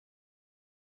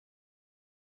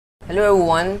Hello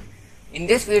everyone, in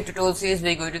this video tutorial series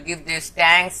we are going to give these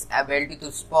tanks ability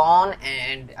to spawn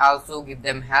and also give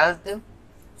them health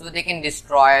so they can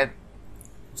destroy,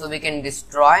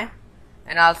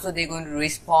 and also they're going to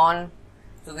respawn.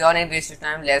 So without any waste of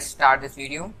time, let's start this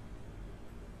video.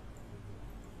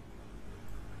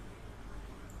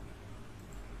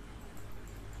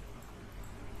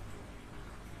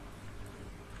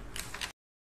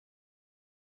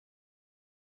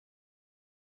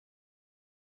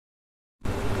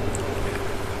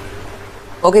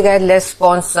 Okay guys, let's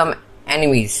spawn some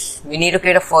enemies. We need to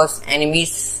create a first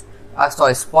enemies,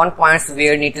 spawn points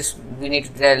where we need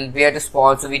to tell where to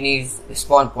spawn, so we need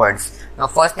spawn points. Now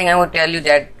first thing I will tell you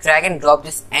that drag and drop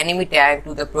this enemy tag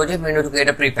to the project window to create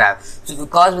a prefab. So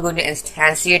because we're going to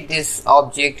instantiate this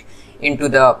object into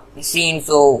the scene,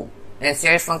 so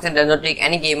instantiate function does not take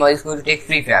any game, or it's going to take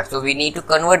prefab. So we need to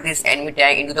convert this enemy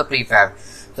tag into the prefab.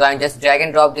 So I just drag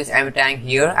and drop this enemy tag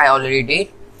here. I already did.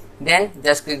 Then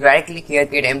just right click here,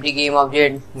 create empty game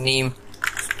object, name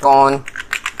spawn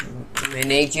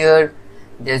manager,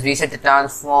 just reset the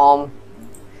transform,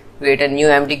 create a new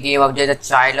empty game object, a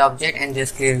child object, and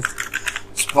just create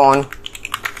spawn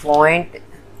point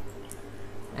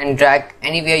and drag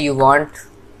anywhere you want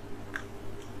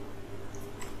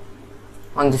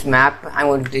on this map. I'm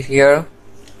going to do here,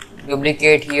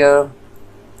 duplicate here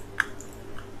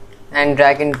and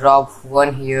drag and drop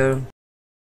one here.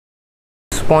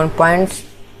 Spawn points,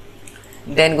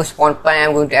 then go spawn point.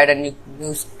 I'm going to add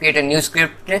create a new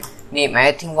script, name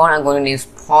anything one. I'm going to name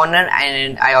spawner,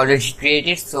 and I already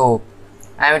created, so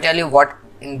I will tell you what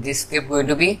in this script going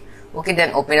to be. Okay,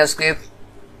 then open a script.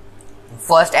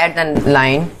 First add the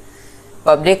line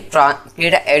public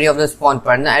create an array of the spawn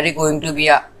point. The array going to be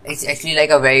it's actually like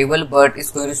a variable, but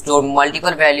it's going to store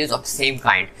multiple values of the same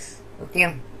kind.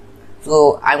 Okay,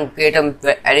 so I'm create an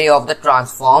array of the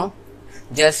transform.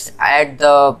 Just add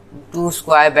the two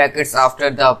square brackets after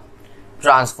the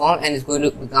transform, and it's going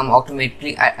to become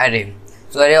automatically array.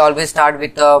 So array always start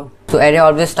with a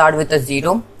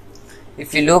 0.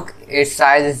 If you look, its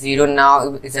size is 0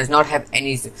 now. It does not have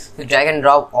any. So drag and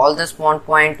drop all the spawn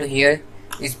point to here.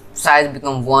 Its size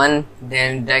become 1.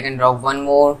 Then drag and drop one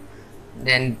more.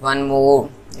 Then one more.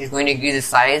 It's going to increase the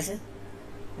size,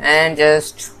 and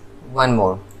just one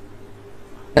more.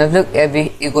 Now look, you're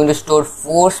going to store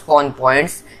 4 spawn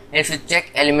points, and if you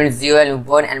check element 0, element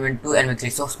 1, element 2, element 3.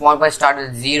 So spawn point start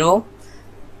with 0,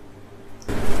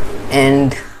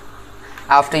 and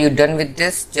after you're done with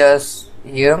this, just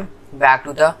here back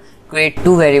to the create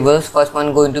two variables. First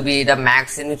one going to be the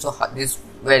max enemy, so this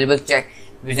variable check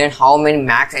represent how many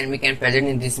max enemy can present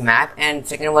in this map, and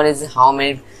second one is how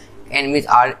many enemies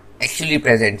are actually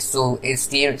present. So it's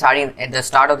starting at the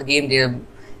start of the game, they're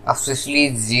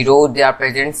officially 0, they are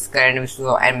present current,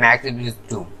 so and max will be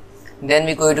 2. Then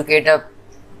we're going to create a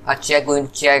check, we're going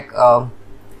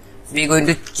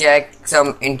to check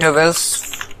some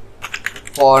intervals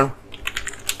for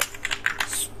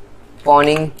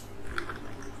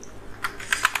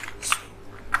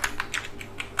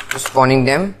spawning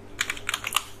them.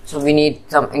 So we need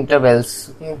some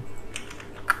intervals. Okay,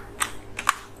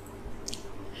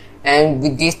 and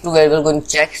with these two variables going to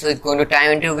check, so it's going to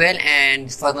time interval,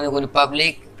 and first one is going to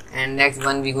public, and next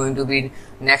one we going to be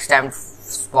next time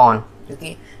spawn.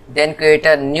 Okay, then create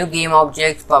a new game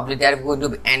object public, that is going to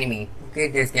be enemy. Okay,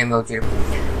 this game object.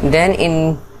 Then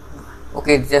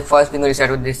the first we're going to start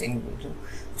with this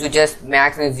so just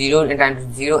max is 0 and time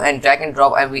to 0, and drag and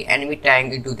drop every enemy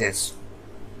tag into this.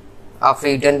 After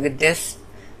you're done with this,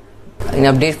 in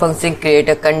update function, create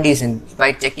a condition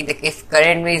by checking the if current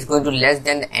enemy is going to less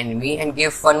than the enemy, and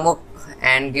give one more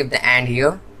and give the and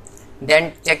here.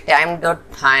 Then check time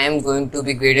going to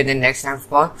be greater than next time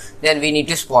spawn. Then we need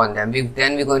to spawn them.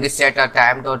 Then we're going to set our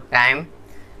time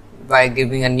by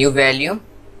giving a new value.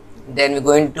 Then we're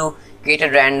going to create a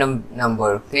random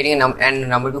number, creating a random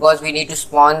number because we need to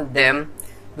spawn them.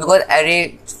 Because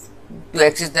array, to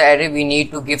access the array, we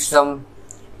need to give some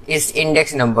is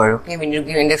index number. Okay, we need to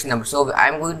give index number. So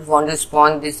I'm going to want to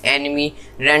spawn this enemy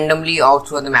randomly out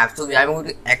through the map. So I'm going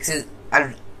to access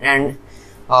a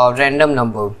random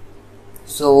number,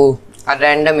 so a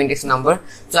random index number.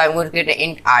 So I'm going to create an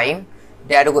int I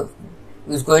that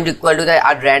is going to equal to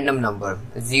a random number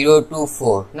 0 to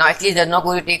 4. Now actually it's not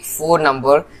going to take 4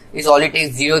 number, it only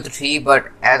takes 0 to 3, but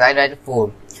as I write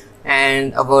 4,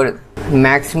 and our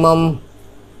maximum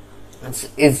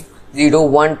is 0,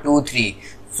 1, 2, 3.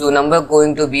 So number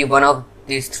going to be one of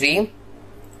these 3,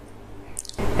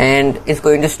 and it's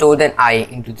going to store then I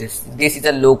into this. This is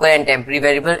a local and temporary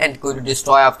variable, and going to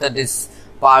destroy after this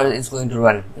part is going to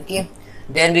run. Okay,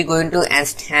 then we're going to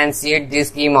instantiate this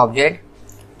game object.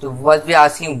 So first we are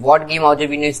asking what game object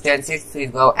we need to instance it. So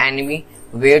it's got enemy,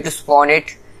 where to spawn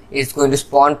it, it's going to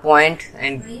spawn point,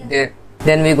 and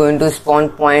then we're going to spawn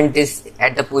point this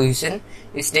at the position.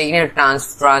 It's taking a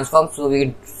transform, so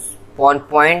we spawn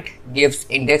point gives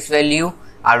index value,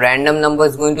 our random number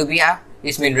is going to be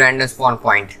this means random spawn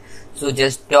point. So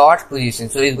just dot position,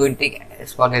 so it's going to take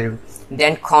spawn value.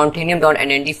 Then continuum dot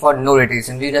identity for no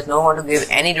rotation. We just don't want to give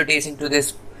any rotation to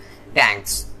this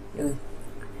tanks.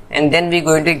 And then we're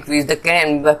going to increase the current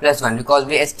enemy by +1 because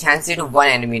we chance it to one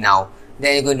enemy now.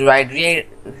 Then you're going to write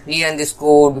rerun this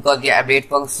code because the update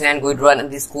function going to run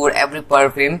this code every per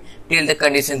frame till the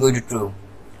condition going to true.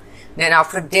 Then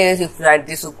after this, if you write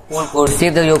this whole code,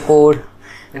 save your code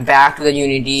and back to the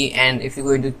Unity, and if you're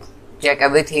going to check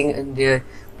everything in their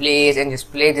place and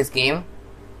just play this game.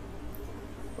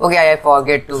 Okay, I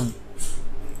forget to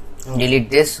delete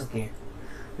this. Okay,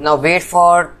 now wait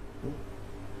for.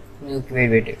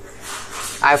 Wait.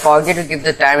 I forget to give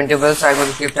the time interval, so I'm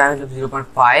going to give time interval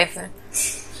 0.5.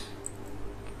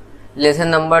 Lesser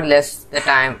number, less the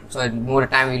time, so more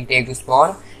time will take to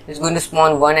spawn. It's going to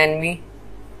spawn one enemy,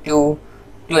 two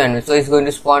enemies. So it's going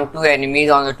to spawn two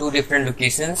enemies on the two different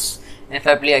locations. And if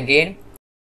I play again,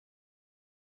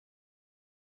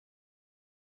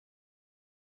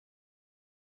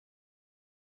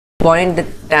 point the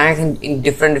tanks in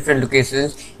different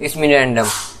locations is mean random.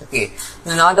 Okay,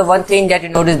 so now the one thing that you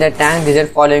notice that tank isn't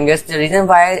following us. The reason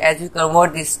why, as you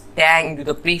convert this tank into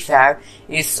the prefab,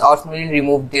 is ultimately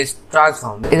remove this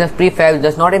transform. In a prefab,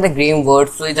 does not in the game word,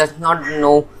 so it does not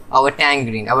know our tank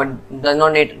green. Does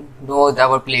not know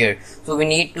our player. So we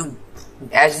need to,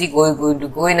 as we going to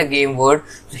go in the game word,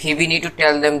 so we need to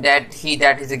tell them that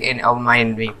that is again our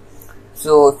mind ring.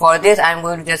 So for this, I'm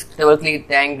going to just double click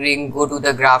tank green, go to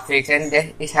the graphics, and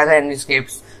it has enemy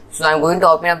scripts. So I'm going to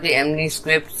open up the enemy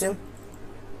scripts.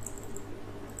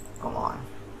 Come on.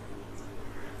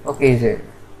 Okay, sir.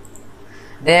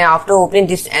 Then after opening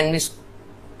this enemy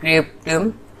script,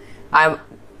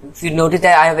 if you notice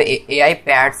that I have a AI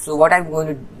path. So what I'm going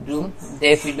to do,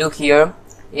 if you look here,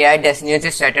 AI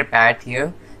designated setter path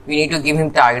here. We need to give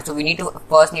him target. So we need to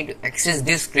first access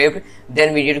this script,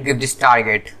 then we need to give this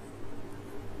target.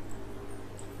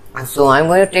 So I'm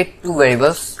going to take two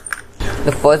variables.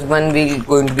 The first one will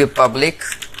going to be public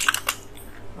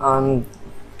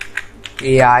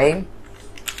AI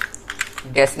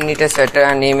designator setter,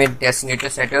 and name it designator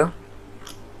setter.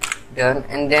 Done.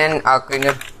 And then our kind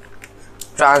of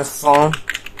transform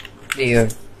player.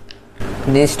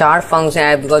 The start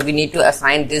function, because we need to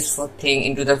assign this thing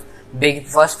into the big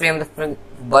first frame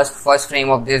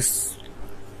of this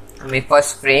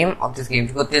game.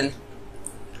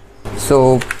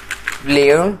 So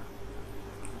player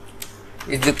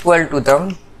is equal to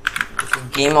the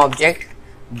game object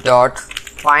dot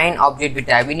find object with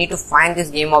tag. We need to find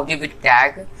this game object with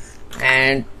tag,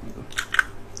 and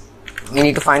we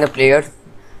need to find the player.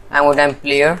 And what I'm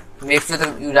player, make sure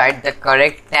that you write the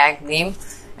correct tag name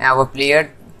and our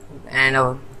player,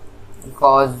 and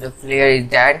because the player is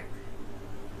that.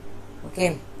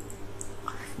 Okay,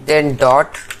 then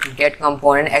dot get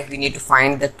component x, we need to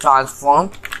find the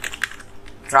transform,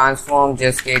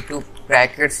 just get to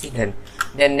brackets hidden.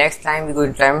 Then next time we're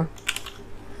going to time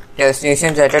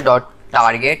destination setter dot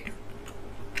target,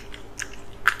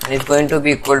 and it's going to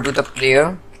be equal to the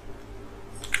player.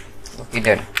 Okay,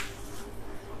 done.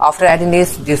 After adding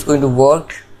this is going to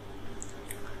work,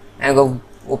 and go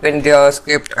open the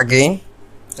script again.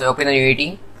 So open the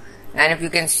Unity, and if you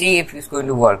can see if it's going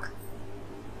to work.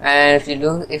 And if you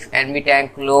look, if enemy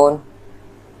tank clone,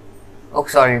 oh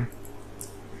sorry,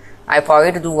 I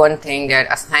forgot to do one thing, that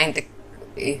assign the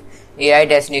AI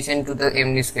destination to the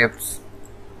enemy scripts.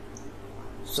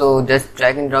 So just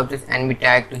drag and drop this enemy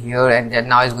tag to here, and then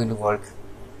now it's going to work.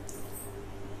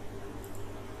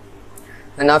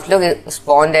 And now if you look,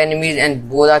 spawn the enemies and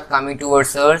both are coming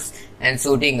towards us and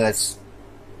shooting us.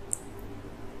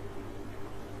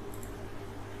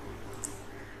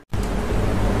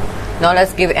 Now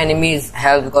let's give enemies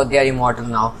health because they are immortal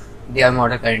now. They are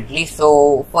immortal currently.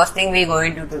 So first thing we're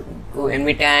going to go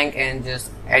enemy tank and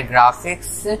just add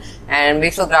graphics, and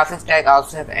make sure graphics tag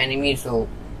also have enemies, so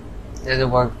there's a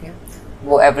work here.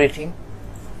 Go everything.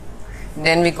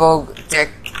 Then we go check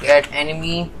at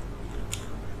enemy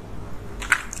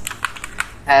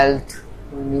health,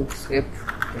 new script,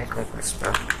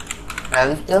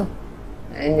 health,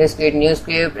 and just create new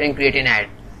script and create an ad.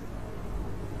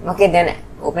 Okay, then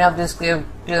open up the script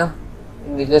in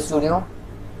Visual Studio.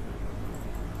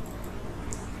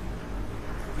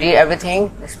 Read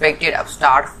everything, expected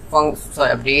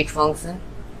update function.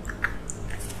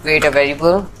 Create a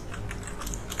variable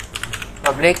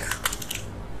public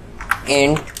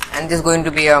int, and this is going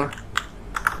to be a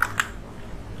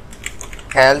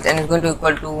health, and it's going to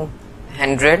equal to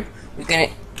 100. You can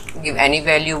give any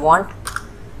value you want.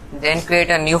 Then create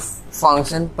a new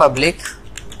function, public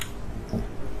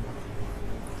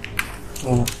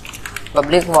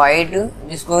void.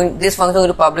 This function is going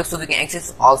to public, so we can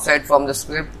access outside from the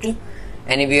script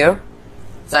anywhere.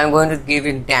 So I'm going to give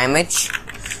it damage.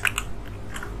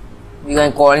 We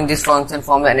are calling this function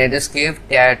from another script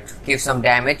that gives some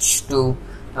damage to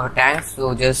our tank.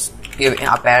 So just give a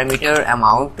parameter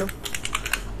amount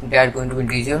that is going to be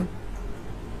integer.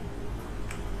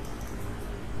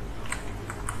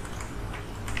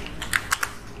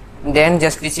 Then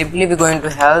just simply we're going to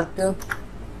health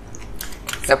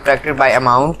subtracted by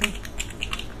amount,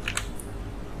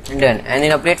 and done. And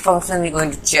in update function we're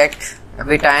going to check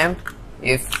every time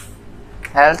if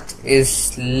health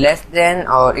is less than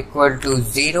or equal to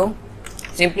 0.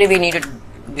 Simply we need to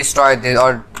destroy this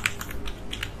or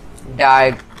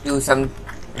die, do some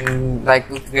like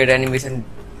to create animation,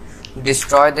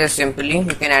 destroy this. Simply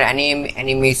you can add any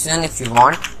animation if you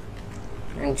want,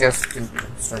 and just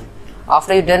sorry.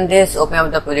 After you've done this, open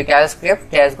up the projectile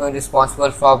script that is going to be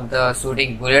responsible for the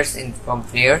shooting bullets in from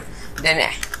player. Then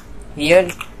here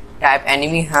type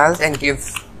enemy health and give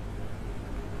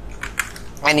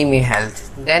enemy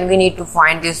health. Then we need to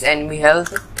find this enemy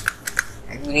health.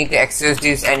 We need to access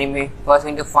this enemy. First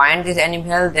we need to find this enemy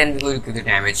health, then we go to give the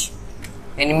damage.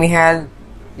 Enemy health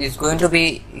is going to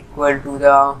be equal to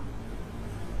the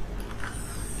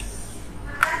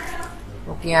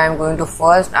I'm going to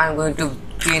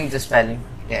change the spelling.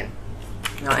 Then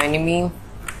now enemy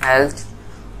health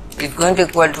is going to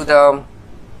equal to the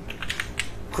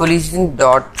collision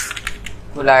dot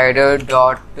collider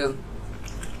dot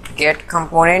get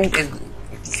component is.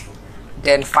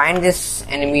 Then find this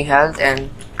enemy health, and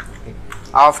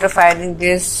after finding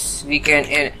this we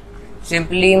can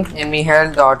simply enemy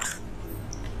health dot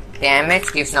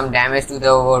damage, give some damage to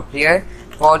the player.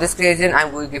 For this reason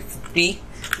I'm going to give 50,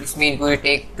 which means going to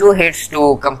take 2 hits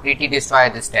to completely destroy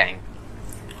this tank.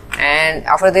 And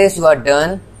after this you are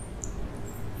done.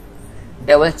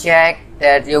 Double check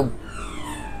that your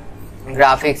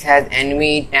graphics has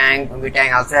enemy tank, every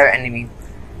tank also have enemy.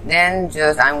 Then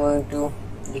just I'm going to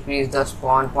decrease the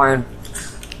spawn point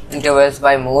intervals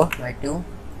by 2.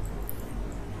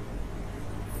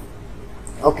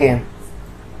 Okay,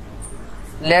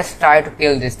 let's try to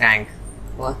kill this tank.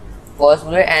 First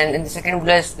bullet, and in the second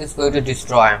bullet is going to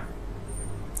destroy.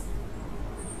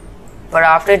 But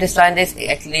after destroying this,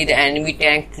 actually the enemy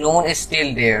tank clone is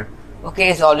still there. Okay,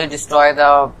 it's already destroyed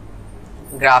the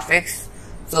graphics,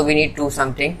 so we need to do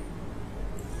something.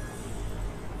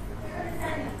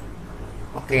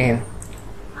 Okay,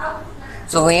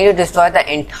 so we need to destroy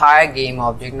the entire game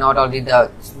object, not only the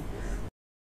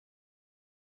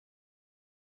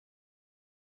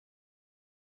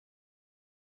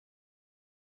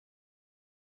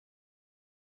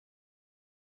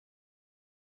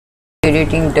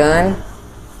editing done.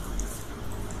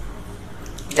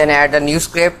 Then add a new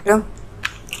script.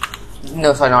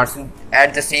 No, sorry, not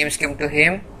add the same script to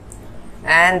him,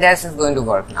 and that's going to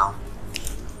work now.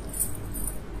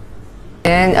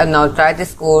 And now try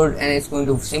this code, and it's going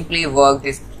to simply work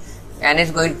this, and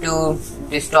it's going to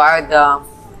destroy the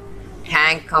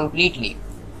tank completely.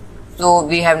 So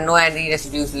we have no any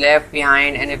residues left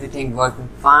behind, and everything working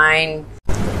fine.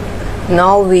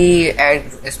 Now we add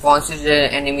responses to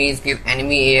the enemies, give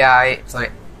enemy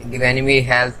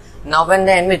health. Now when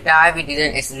the enemy die, we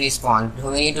didn't respawn, so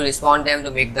we need to respawn them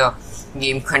to make the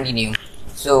game continue.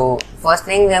 So first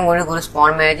thing, I'm going to go to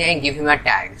spawn manager and give him a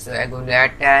tag. So I'm going to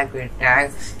add tag, create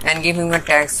tag, and give him a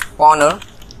tag spawner.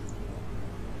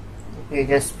 Okay,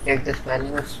 just check the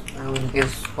spelling. I'm going to give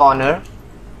spawner.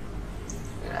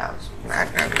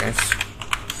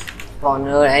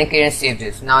 Spawner, and you can save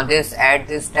this. Now this add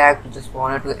this tag to the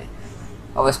spawner to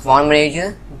our spawn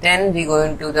manager. Then we go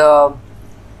into the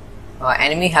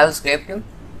enemy health script.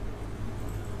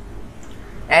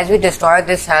 As we destroy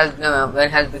this health, when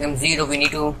health becomes 0, we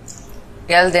need to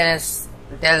tell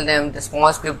them the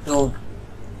spawn script to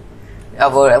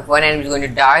our one enemy is going to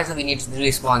die, so we need to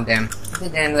respawn them. Okay,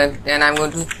 then I'm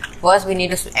going to first we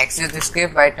need to access the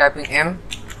script by typing m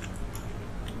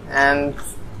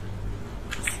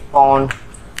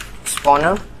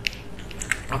spawner.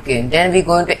 Okay, then we're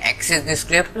going to access the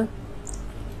script.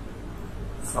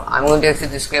 So I'm going to access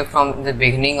the script from the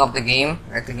beginning of the game,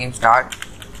 at the game start.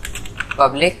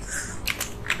 Public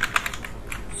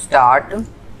start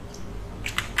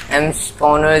m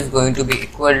spawner is going to be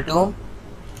equal to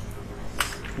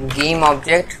game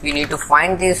object. We need to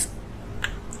find this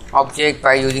object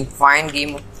by using find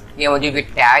game here I'm going to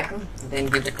give tag, then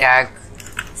give the tag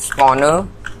spawner.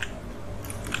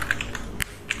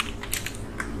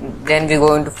 Then we're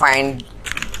going to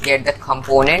get the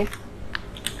component,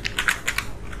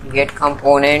 get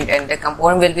component, and the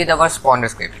component will be our spawner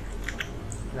script,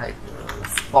 like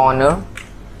spawner.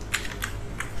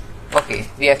 Okay,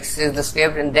 we access the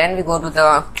script, and then we go to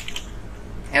the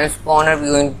mspawner.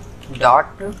 We're going dot.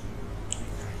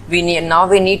 We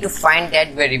need to find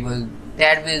that variable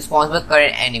that will be responsible for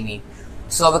current enemy.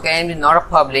 So our current enemy is not a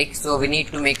public, so we need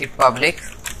to make it public.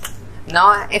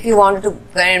 Now if you want to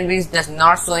current enemy does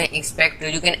not show in inspector,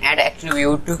 you can add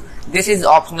attribute. This is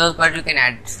optional, but you can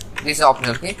add this is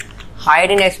optional. Okay,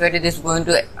 hide in inspector. This is going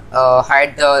to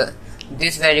hide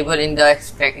this variable in the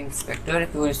inspector.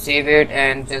 If you will save it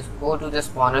and just go to the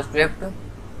spawner script,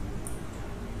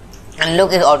 and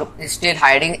look, it's still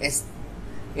hiding.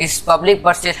 It's public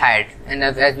but still hide. And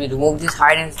as we remove this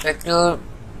hide inspector,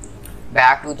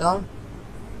 back to the,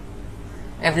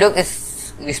 if look,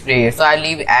 it's displayed. So I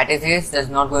leave it as it is. That's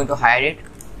not going to hide it.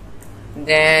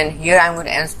 Then here I'm going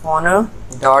to mspawner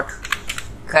dot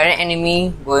current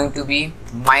enemy going to be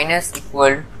minus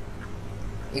equal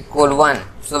 1.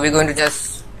 So we're going to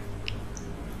just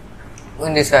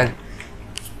in this one.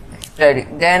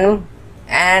 Then,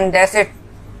 and that's it.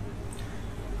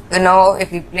 So now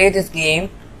if we play this game,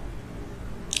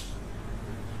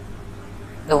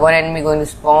 the one enemy going to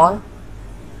spawn.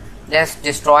 Let's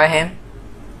destroy him.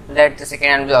 Let the second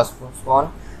enemy also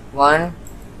spawn. 1,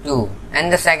 2,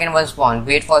 and the second one spawn.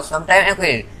 Wait for some time.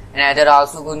 Okay, another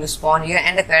also going to spawn here,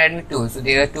 and the current enemy 2. So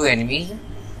there are 2 enemies.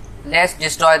 Let's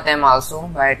destroy them also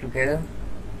by together.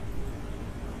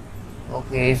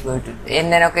 Okay, it's going to,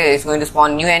 and then okay, it's going to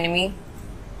spawn new enemy,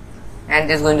 and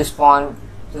this is going to spawn.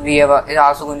 So we have it's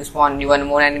also going to spawn one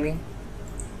more enemy.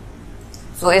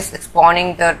 So it's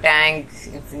spawning the tank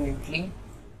infinitely.